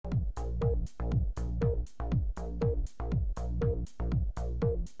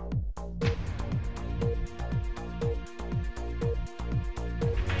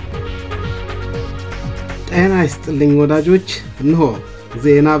ጤና ይስጥልኝ ወዳጆች እንሆ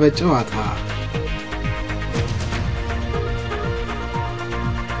ዜና በጨዋታ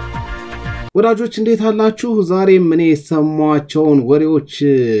ወዳጆች እንዴት አላችሁ ዛሬም እኔ ሰማዋቸውን ወሬዎች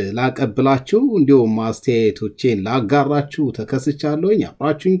ላቀብላችሁ እንዲሁም አስተያየቶቼን ላጋራችሁ ተከስቻለሁኝ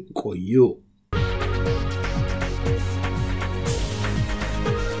አብራችሁኝ ቆዩ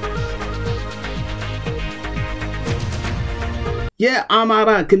የአማራ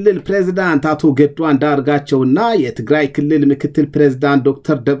ክልል ፕሬዝዳንት አቶ ገዱ አንዳርጋቸውና የትግራይ ክልል ምክትል ፕሬዝዳንት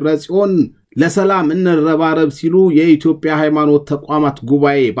ዶክተር ደብረጽዮን ለሰላም እንረባረብ ሲሉ የኢትዮጵያ ሃይማኖት ተቋማት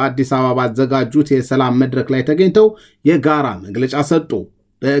ጉባኤ በአዲስ አበባ አዘጋጁት የሰላም መድረክ ላይ ተገኝተው የጋራ መግለጫ ሰጡ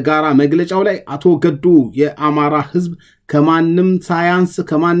በጋራ መግለጫው ላይ አቶ ገዱ የአማራ ህዝብ ከማንም ሳያንስ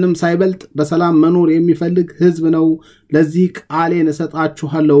ከማንም ሳይበልጥ በሰላም መኖር የሚፈልግ ህዝብ ነው ለዚህ ቃሌን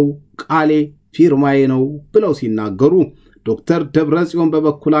እሰጣችኋለሁ ቃሌ ፊርማዬ ነው ብለው ሲናገሩ ዶክተር ደብረጽዮን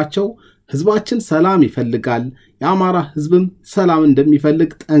በበኩላቸው ህዝባችን ሰላም ይፈልጋል የአማራ ህዝብም ሰላም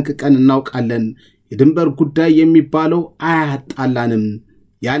እንደሚፈልግ ጠንቅቀን እናውቃለን የድንበር ጉዳይ የሚባለው አያጣላንም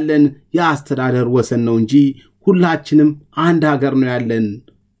ያለን የአስተዳደር ወሰን ነው እንጂ ሁላችንም አንድ ሀገር ነው ያለን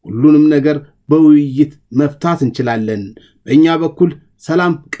ሁሉንም ነገር በውይይት መፍታት እንችላለን በእኛ በኩል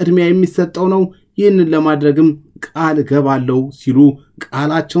ሰላም ቅድሚያ የሚሰጠው ነው ይህንን ለማድረግም ቃል ገባለው ሲሉ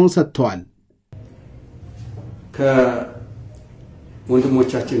ቃላቸውን ሰጥተዋል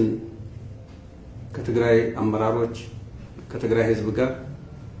ወንድሞቻችን ከትግራይ አመራሮች ከትግራይ ህዝብ ጋር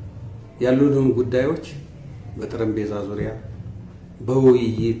ያሉትን ጉዳዮች በጠረጴዛ ዙሪያ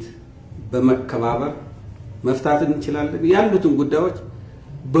በውይይት በመከባበር መፍታት እንችላለን ያሉትን ጉዳዮች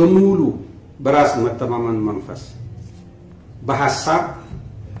በሙሉ በራስ መተማመን መንፈስ በሐሳብ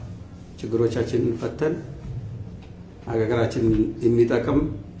ችግሮቻችንን ፈተን አገራችንን የሚጠቅም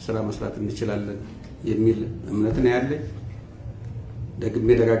ስራ መስራት እንችላለን የሚል እምነት ነው ያለኝ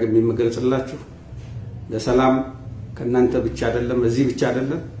ደጋግሜ የምገልጽላችሁ ለሰላም ከናንተ ብቻ አይደለም እዚህ ብቻ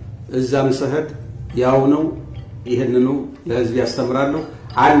አይደለም እዛም ሰህድ ያው ነው ይሄንኑ ለህዝብ ያስተምራለሁ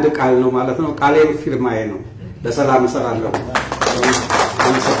አንድ ቃል ነው ማለት ነው ቃሌም ፊርማዬ ነው ለሰላም እሰራለሁ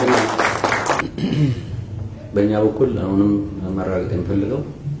በእኛ በኩል አሁንም ማረጋገጥ እንፈልገው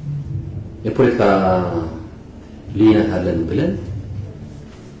የፖለቲካ ልዩነት አለን ብለን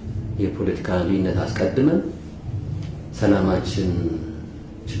የፖለቲካ ልዩነት አስቀድመን ሰላማችን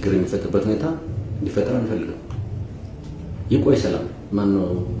ችግር የሚፈጠርበት ሁኔታ እንዲፈጠር እንፈልጋለን ይቆይ ሰላም ማን ነው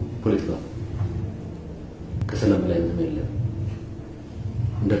ፖለቲካ ከሰላም ላይ ምን የለም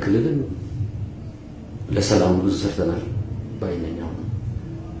እንደ ክልል ለሰላም ብዙ ሰርተናል ባይነኛው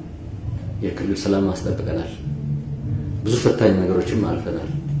የክልል ሰላም ማስጠበቀናል ብዙ ፈታኝ ነገሮችን አልፈናል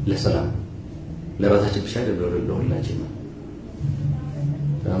ለሰላም ለራሳችን ብቻ አይደለም ለሁላችንም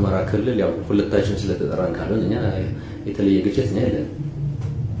አማራ ክልል ያው ሁለታችን ስለተጠራን ካለን እኛ የተለየ ግጭት ነው ያለን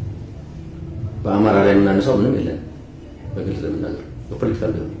በአማራ ላይ እናነሳው ምንም የለም በግልጽ ለምናገር በፖለቲካ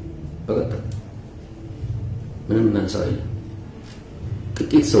ነው በቀጥታ ምንም እናነሳው የለም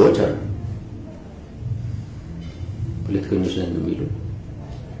ጥቂት ሰዎች አሉ ፖለቲከኞች ነን የሚሉ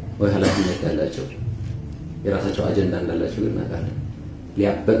ወይ ኃላፊነት ያላቸው የራሳቸው አጀንዳ እንዳላቸው ግን እናውቃለን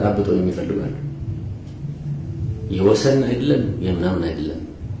ሊያበጣብጡን የሚፈልጋሉ የወሰን አይደለም የምናምን አይደለም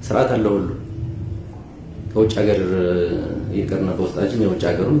ስርዓት አለው ሁሉ ከውጭ ሀገር ይቀርና በውስጣችን የውጭ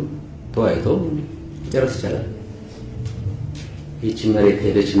ሀገሩን ተዋይቶ ጨርስ ይችላል ይቺ መሬት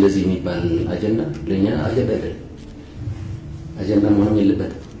ሄደች እንደዚህ የሚባል አጀንዳ ለኛ አጀንዳ አይደለም አጀንዳ መሆን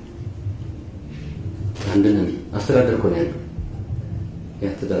የለበትም አንድነን አስተዳደር ኮን ያለው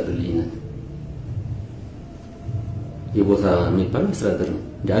ያስተዳደር ልዩነት የቦታ የሚባል አስተዳደር ነው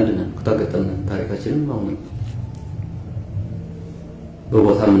እንደ አንድነን ከተገጠመ ታሪካችንን አሁን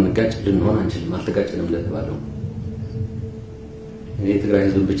በቦታ ምንጋጭ ልንሆን አንችልም አልተጋጨንም ለተባለው የትግራይ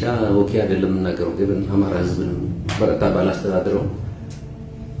ህዝብ ብቻ ወኪ አይደለም እናገረው ግን አማራ ህዝብን በቀጥታ ባላስተዳደረው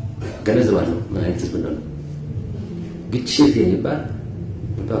ገነዘባለሁ ምን አይነት ህዝብ እንደሆነ ግጭት የሚባል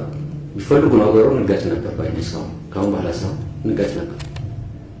ቢፈልጉ ነገሩ ንጋጭ ነበር ባይነሳው ካሁን በኋላ ሰው ንጋጭ ነበር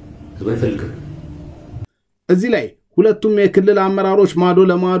ህዝብ አይፈልግም እዚህ ላይ ሁለቱም የክልል አመራሮች ማዶ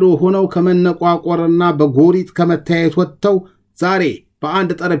ለማዶ ሆነው ከመነቋቆርና በጎሪት ከመታየት ወጥተው ዛሬ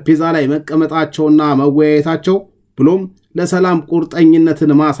በአንድ ጠረጴዛ ላይ መቀመጣቸውና መወያየታቸው ብሎም ለሰላም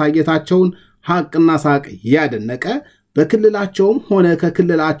ቁርጠኝነትን ማሳየታቸውን ሐቅና ሳቅ ያደነቀ በክልላቸውም ሆነ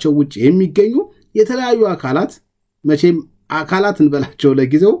ከክልላቸው ውጭ የሚገኙ የተለያዩ አካላት መቼም አካላት እንበላቸው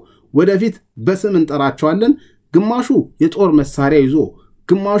ለጊዜው ወደፊት በስም እንጠራቸዋለን ግማሹ የጦር መሳሪያ ይዞ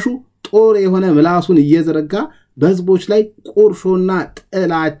ግማሹ ጦር የሆነ ምላሱን እየዘረጋ በህዝቦች ላይ ቁርሾና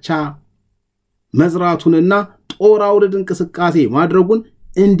ጥላቻ መዝራቱንና ጦር አውርድ እንቅስቃሴ ማድረጉን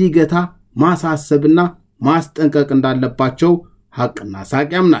እንዲገታ ማሳሰብና ማስጠንቀቅ እንዳለባቸው ሐቅና ሳቅ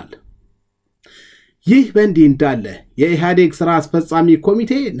ያምናል ይህ በእንዲህ እንዳለ የኢህአዴግ ስራ አስፈጻሚ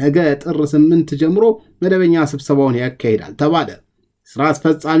ኮሚቴ ነገ ጥር 8 ጀምሮ መደበኛ ስብሰባውን ያካሂዳል ተባለ። ስራ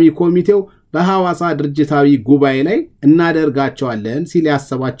አስፈጻሚ ኮሚቴው በሐዋሳ ድርጅታዊ ጉባኤ ላይ እናደርጋቸዋለን ሲል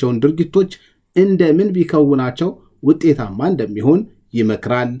ያሰባቸውን ድርጊቶች እንደምን ቢከውናቸው ውጤታማ እንደሚሆን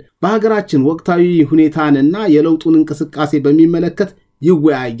ይመክራል። በሀገራችን ወቅታዊ ሁኔታንና የለውጡን እንቅስቃሴ በሚመለከት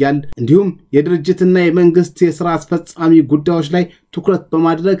ይወያያል። እንዲሁም የድርጅትና የመንግስት የሥራ አስፈጻሚ ጉዳዮች ላይ ትኩረት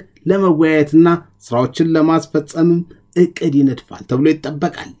በማድረግ ለመወያየትና ስራዎችን ለማስፈጸም እቅድ ይነድፋል ተብሎ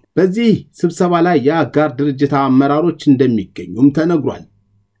ይጠበቃል። በዚህ ስብሰባ ላይ የአጋር ድርጅት አመራሮች እንደሚገኙም ተነግሯል።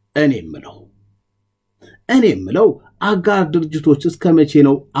 እኔ የምለው አጋር ድርጅቶች እስከመቼ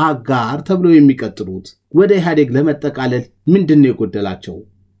ነው አጋር ተብለው የሚቀጥሉት? ወደ ኢህአዴግ ለመጠቃለል ምንድነው የጎደላቸው?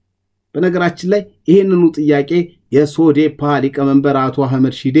 በነገራችን ላይ ይሄንኑ ጥያቄ የሶዴፓ ሊቀመንበር አቶ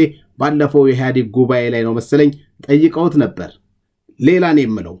አህመድ ሺዴ ባለፈው የኢህአዴግ ጉባኤ ላይ ነው መሰለኝ ጠይቀውት ነበር። ሌላ ነው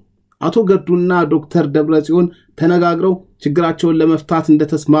የምለው አቶ ገዱና ዶክተር ደብረጽዮን ተነጋግረው ችግራቸውን ለመፍታት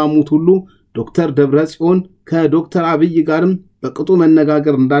እንደተስማሙት ሁሉ ዶክተር ደብረጽዮን ከዶክተር አብይ ጋርም በቅጡ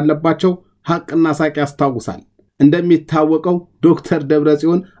መነጋገር እንዳለባቸው ሐቅና ሳቅ ያስታውሳል። እንደሚታወቀው ዶክተር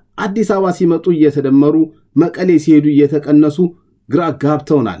ደብረጽዮን አዲስ አበባ ሲመጡ እየተደመሩ መቀሌ ሲሄዱ እየተቀነሱ ግራ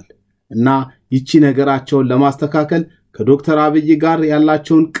ጋብተውናል እና ይቺ ነገራቸውን ለማስተካከል ከዶክተር አብይ ጋር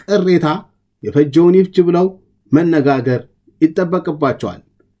ያላቸውን ቅሬታ የፈጀውን ይፍጅ ብለው መነጋገር ይጠበቅባቸዋል።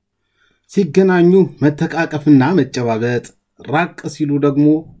 ሲገናኙ መተቃቀፍና መጨባበጥ፣ ራቅ ሲሉ ደግሞ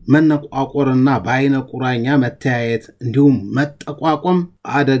መነቋቆርና በአይነ ቁራኛ መተያየት እንዲሁም መጠቋቋም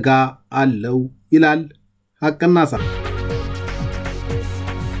አደጋ አለው ይላል ሐቅና ሳቅ።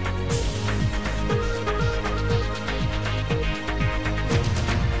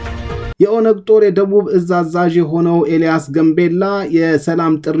 የኦነግ ጦር የደቡብ እዝ አዛዥ የሆነው ኤልያስ ገምቤላ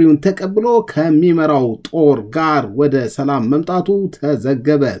የሰላም ጥሪውን ተቀብሎ ከሚመራው ጦር ጋር ወደ ሰላም መምጣቱ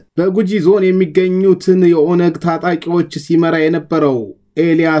ተዘገበ። በጉጂ ዞን የሚገኙትን የኦነግ ታጣቂዎች ሲመራ የነበረው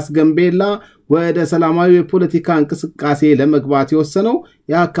ኤልያስ ገምቤላ ወደ ሰላማዊ የፖለቲካ እንቅስቃሴ ለመግባት የወሰነው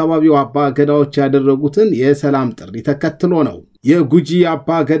የአካባቢው አባገዳዎች ያደረጉትን የሰላም ጥሪ ተከትሎ ነው። የጉጂ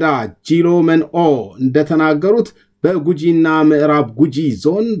አባገዳ ጂሎ መንኦ እንደተናገሩት በጉጂና ምዕራብ ጉጂ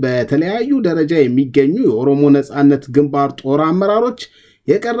ዞን በተለያዩ ደረጃ የሚገኙ የኦሮሞ ነጻነት ግንባር ጦር አመራሮች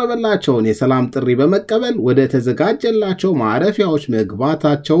የቀረበላቸውን የሰላም ጥሪ በመቀበል ወደ ተዘጋጀላቸው ማረፊያዎች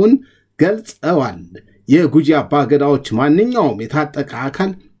መግባታቸውን ገልጸዋል። የጉጂ አባገዳዎች ማንኛውም የታጠቀ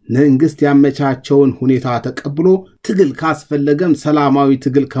አካል መንግስት ያመቻቸውን ሁኔታ ተቀብሎ ትግል ካስፈለገም ሰላማዊ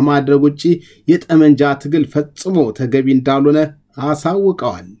ትግል ከማድረግ ውጪ የጠመንጃ ትግል ፈጽሞ ተገቢ እንዳልሆነ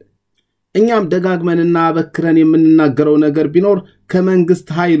አሳውቀዋል። እኛም ደጋግመንና በክረን የምንናገረው ነገር ቢኖር ከመንግስት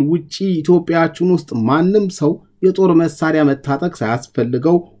ኃይል ውጪ ኢትዮጵያችን ውስጥ ማንም ሰው የጦር መሳሪያ መታጠቅ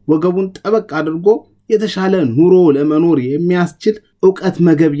ሳያስፈልገው ወገቡን ጠበቅ አድርጎ የተሻለ ኑሮ ለመኖር የሚያስችል ዕውቀት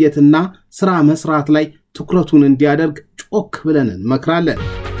መገብየትና ስራ መስራት ላይ ትኩረቱን እንዲያደርግ ጮክ ብለን እንመክራለን።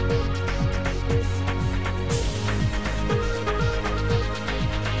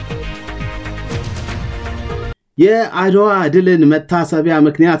 የአድዋ ድልን መታሰቢያ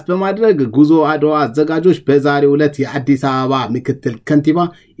ምክንያት በማድረግ ጉዞ አድዋ አዘጋጆች በዛሬው ዕለት የአዲስ አበባ ምክትል ከንቲባ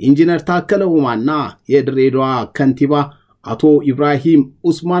ኢንጂነር ታከለ ኡማና የድሬዳዋ ከንቲባ አቶ ኢብራሂም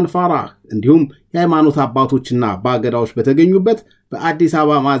ኡስማን ፋራህ እንዲሁም የሃይማኖት አባቶችና አባገዳዎች በተገኙበት በአዲስ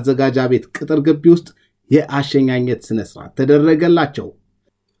አበባ ማዘጋጃ ቤት ቅጥር ግቢ ውስጥ የአሸኛኘት ስነ ስርዓት ተደረገላቸው።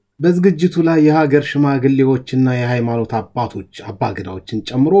 በዝግጅቱ ላይ የሀገር ሽማግሌዎችና የሃይማኖት አባቶች አባገዳዎችን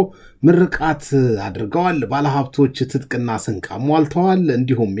ጨምሮ ምርቃት አድርገዋል። ባለሀብቶች ትጥቅና ስንቅ አሟልተዋል።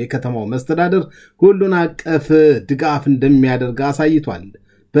 እንዲሁም የከተማው መስተዳደር ሁሉን አቀፍ ድጋፍ እንደሚያደርግ አሳይቷል።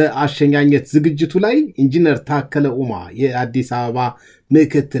 በአሸኛኘት ዝግጅቱ ላይ ኢንጂነር ታከለ ኡማ የአዲስ አበባ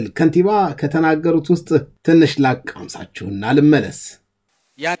ምክትል ከንቲባ ከተናገሩት ውስጥ ትንሽ ላቃምሳችሁና ልመለስ።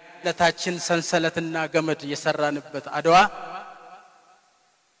 ያለታችን ሰንሰለትና ገመድ የሰራንበት አድዋ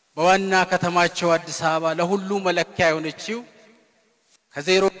በዋና ከተማቸው አዲስ አበባ ለሁሉ መለኪያ የሆነችው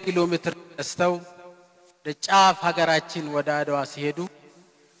ከ0 ኪሎ ሜትር ተነስተው ደጫፍ ሀገራችን ወደ አድዋ ሲሄዱ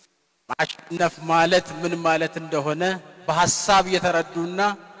ማሸነፍ ማለት ምን ማለት እንደሆነ በሐሳብ የተረዱና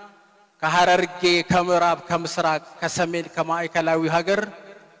ከሐረርጌ ከምዕራብ ከምስራቅ ከሰሜን ከማዕከላዊ ሀገር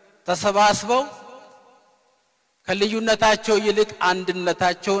ተሰባስበው ከልዩነታቸው ይልቅ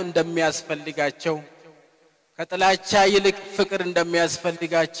አንድነታቸው እንደሚያስፈልጋቸው ከጥላቻ ይልቅ ፍቅር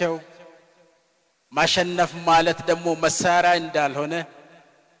እንደሚያስፈልጋቸው ማሸነፍ ማለት ደግሞ መሳሪያ እንዳልሆነ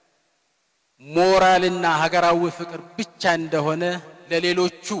ሞራልና ሀገራዊ ፍቅር ብቻ እንደሆነ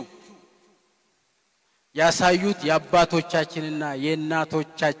ለሌሎቹ ያሳዩት የአባቶቻችንና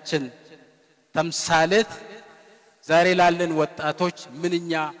የእናቶቻችን ተምሳሌት ዛሬ ላለን ወጣቶች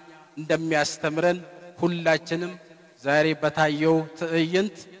ምንኛ እንደሚያስተምረን ሁላችንም ዛሬ በታየው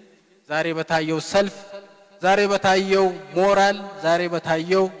ትዕይንት ዛሬ በታየው ሰልፍ ዛሬ በታየው ሞራል ዛሬ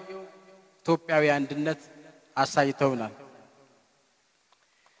በታየው ኢትዮጵያዊ አንድነት አሳይተውናል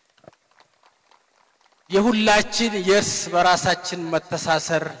የሁላችን የርስ በራሳችን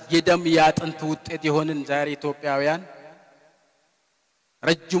መተሳሰር የደም ያጥንት ውጤት የሆንን ዛሬ ኢትዮጵያውያን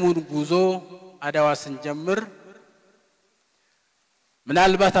ረጅሙን ጉዞ አድዋ ስንጀምር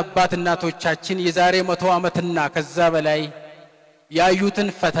ምናልባት አባት እናቶቻችን የዛሬ 100 ዓመትና ከዛ በላይ ያዩትን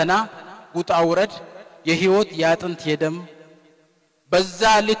ፈተና ውጣውረድ የህይወት ያጥንት የደም በዛ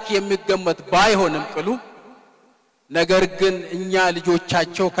ልክ የሚገመት ባይሆንም ቅሉ ነገር ግን እኛ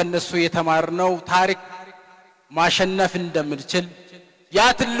ልጆቻቸው ከነሱ የተማርነው ታሪክ ማሸነፍ እንደምንችል ያ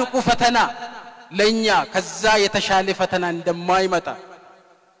ትልቁ ፈተና ለኛ ከዛ የተሻለ ፈተና እንደማይመጣ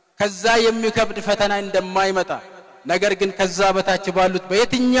ከዛ የሚከብድ ፈተና እንደማይመጣ ነገር ግን ከዛ በታች ባሉት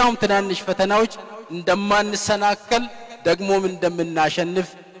በየትኛውም ትናንሽ ፈተናዎች እንደማንሰናከል ደግሞም እንደምናሸንፍ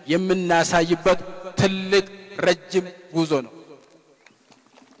የምናሳይበት ትልቅ ረጅም ጉዞ ነው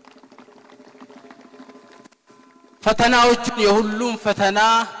ፈተናዎቹ የሁሉም ፈተና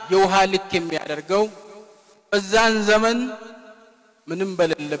የውሃ ልክ የሚያደርገው በዛን ዘመን ምንም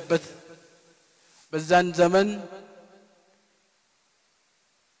በሌለበት በዛን ዘመን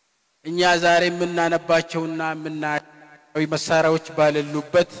እኛ ዛሬ የምናነባቸውና የምናየው መሳሪያዎች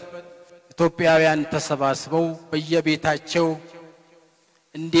ባለሉበት ኢትዮጵያውያን ተሰባስበው በየቤታቸው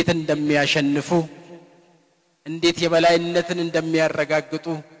እንዴት እንደሚያሸንፉ እንዴት የበላይነትን እንደሚያረጋግጡ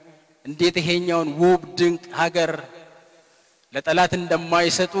እንዴት ይሄኛውን ውብ ድንቅ ሀገር ለጠላት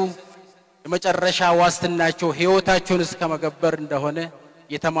እንደማይሰጡ የመጨረሻ ዋስትናቸው ህይወታቸውን እስከመገበር እንደሆነ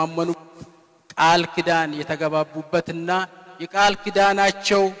የተማመኑ ቃል ኪዳን የተገባቡበትና የቃል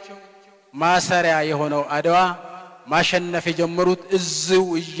ኪዳናቸው ማሰሪያ የሆነው አድዋ ማሸነፍ የጀመሩት እዚው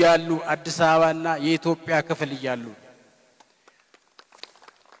እያሉ አዲስ አበባና የኢትዮጵያ ክፍል እያሉ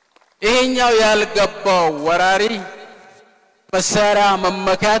ይሄኛው ያልገባው ወራሪ መሳሪያ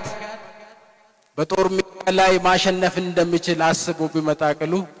መመካት በጦር ሜዳ ላይ ማሸነፍ እንደሚችል አስቦ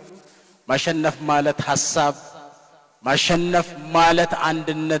ቢመጣቅሉ ማሸነፍ ማለት ሐሳብ ማሸነፍ ማለት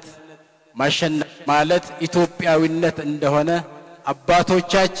አንድነት ማሸነፍ ማለት ኢትዮጵያዊነት እንደሆነ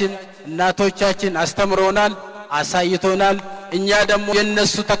አባቶቻችን እናቶቻችን አስተምሮናል አሳይቶናል እኛ ደግሞ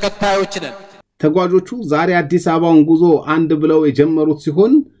የነሱ ተከታዮች ነን ተጓዦቹ ዛሬ አዲስ አበባውን ጉዞ አንድ ብለው የጀመሩት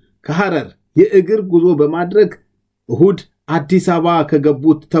ሲሆን ከሐረር የእግር ጉዞ በማድረግ እሁድ አዲስ አበባ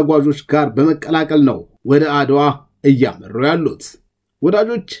ከገቡት ተጓዦች ጋር በመቀላቀል ነው ወደ አድዋ እያመሩ ያሉት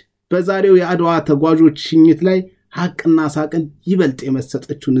ወዳጆች በዛሬው የአድዋ ተጓዦች ሽኝት ላይ ሐቅና ሳቅን ይበልጥ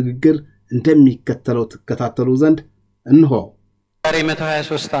የመሰጠችው ንግግር እንደሚከተለው ተከታተሉ ዘንድ እንሆ ዛሬ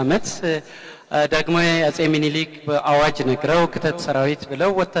 123 ዓመት ደግሞ አጼ ሚኒሊክ በአዋጅ ነግረው ክተት ሰራዊት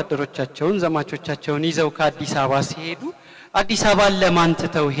ብለው ወታደሮቻቸውን ዘማቾቻቸውን ይዘው ከአዲስ አበባ ሲሄዱ አዲስ አበባ ለማን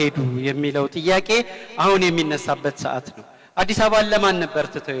ትተው ሄዱ የሚለው ጥያቄ አሁን የሚነሳበት ሰዓት ነው አዲስ አበባ ለማን ነበር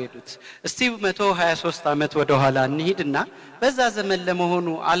ትተው ሄዱት እስቲ 123 ዓመት ወደ ኋላ እንሂድና በዛ ዘመን ለመሆኑ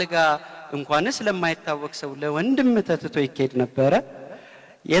አልጋ እንኳንስ ለማይታወቅ ሰው ለወንድም ተትቶ ይኬድ ነበር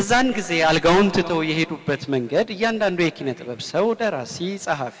የዛን ጊዜ አልጋውን ትተው የሄዱበት መንገድ እያንዳንዱ የኪነ ጥበብ ሰው ደራሲ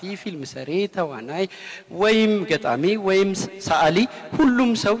ጸሐፊ ፊልም ሰሪ ተዋናይ ወይም ገጣሚ ወይም ሰዓሊ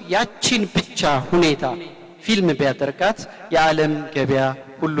ሁሉም ሰው ያቺን ብቻ ሁኔታ ፊልም ቢያደርጋት የዓለም ገበያ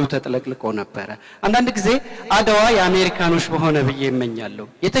ሁሉ ተጥለቅልቆ ነበር አንዳንድ ጊዜ አድዋ የአሜሪካኖች በሆነ ብዬ እመኛለሁ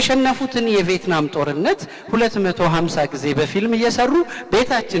የተሸነፉትን የቪየትናም ጦርነት 250 ጊዜ በፊልም እየሰሩ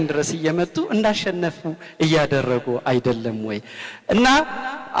ቤታችን ድረስ እየመጡ እንዳሸነፉ እያደረጉ አይደለም ወይ እና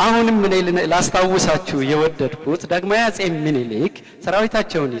አሁንም ምን ላስታውሳችሁ የወደድኩት ደግሞ አጼ ሚኒሊክ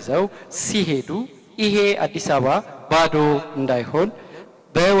ሰራዊታቸውን ይዘው ሲሄዱ ይሄ አዲስ አበባ ባዶ እንዳይሆን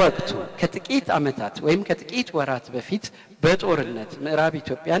በወቅቱ ከጥቂት አመታት ወይም ከጥቂት ወራት በፊት በጦርነት ምዕራብ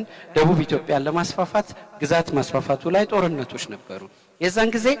ኢትዮጵያን ደቡብ ኢትዮጵያን ለማስፋፋት ግዛት ማስፋፋቱ ላይ ጦርነቶች ነበሩ የዛን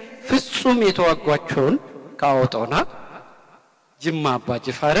ጊዜ ፍጹም የተዋጓቸውን ካወጣውና ጅማ አባ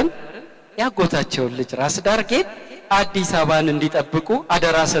ጅፋርን ያጎታቸውን ልጅ ራስ ዳርጌ አዲስ አበባን እንዲጠብቁ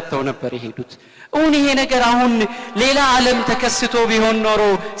አደራ ሰጥተው ነበር የሄዱት ይሄ ነገር አሁን ሌላ ዓለም ተከስቶ ቢሆን ኖሮ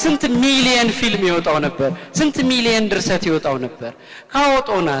ስንት ሚሊየን ፊልም ይወጣው ነበር ስንት ሚሊየን ድርሰት ይወጣው ነበር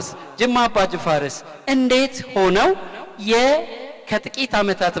ካወጣውናስ ጅማ አባ ጅፋርስ እንዴት ሆነው ከጥቂት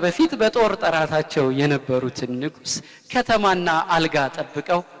አመታት በፊት በጦር ጠራታቸው የነበሩትን ንጉስ ከተማና አልጋ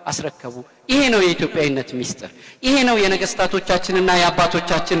ጠብቀው አስረከቡ ይሄ ነው የኢትዮጵያዊነት ሚስጥር ይሄ ነው የነገስታቶቻችንና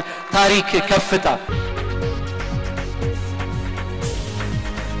የአባቶቻችን ታሪክ ከፍታ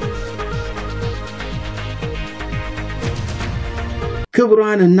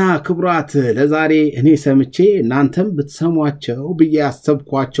ክብራንና ክብራት ለዛሬ እኔ ሰምቼ እናንተም ብትሰሟቸው ብዬ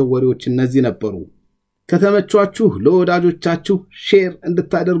ያሰብኳቸው ወሬዎች እነዚህ ነበሩ ከተመቻችሁ ለወዳጆቻችሁ ሼር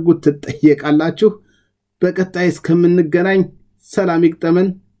እንድታደርጉት ትጠየቃላችሁ በቀጣይ እስከምንገናኝ ሰላም ይግጠመን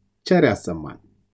ቸር ያሰማን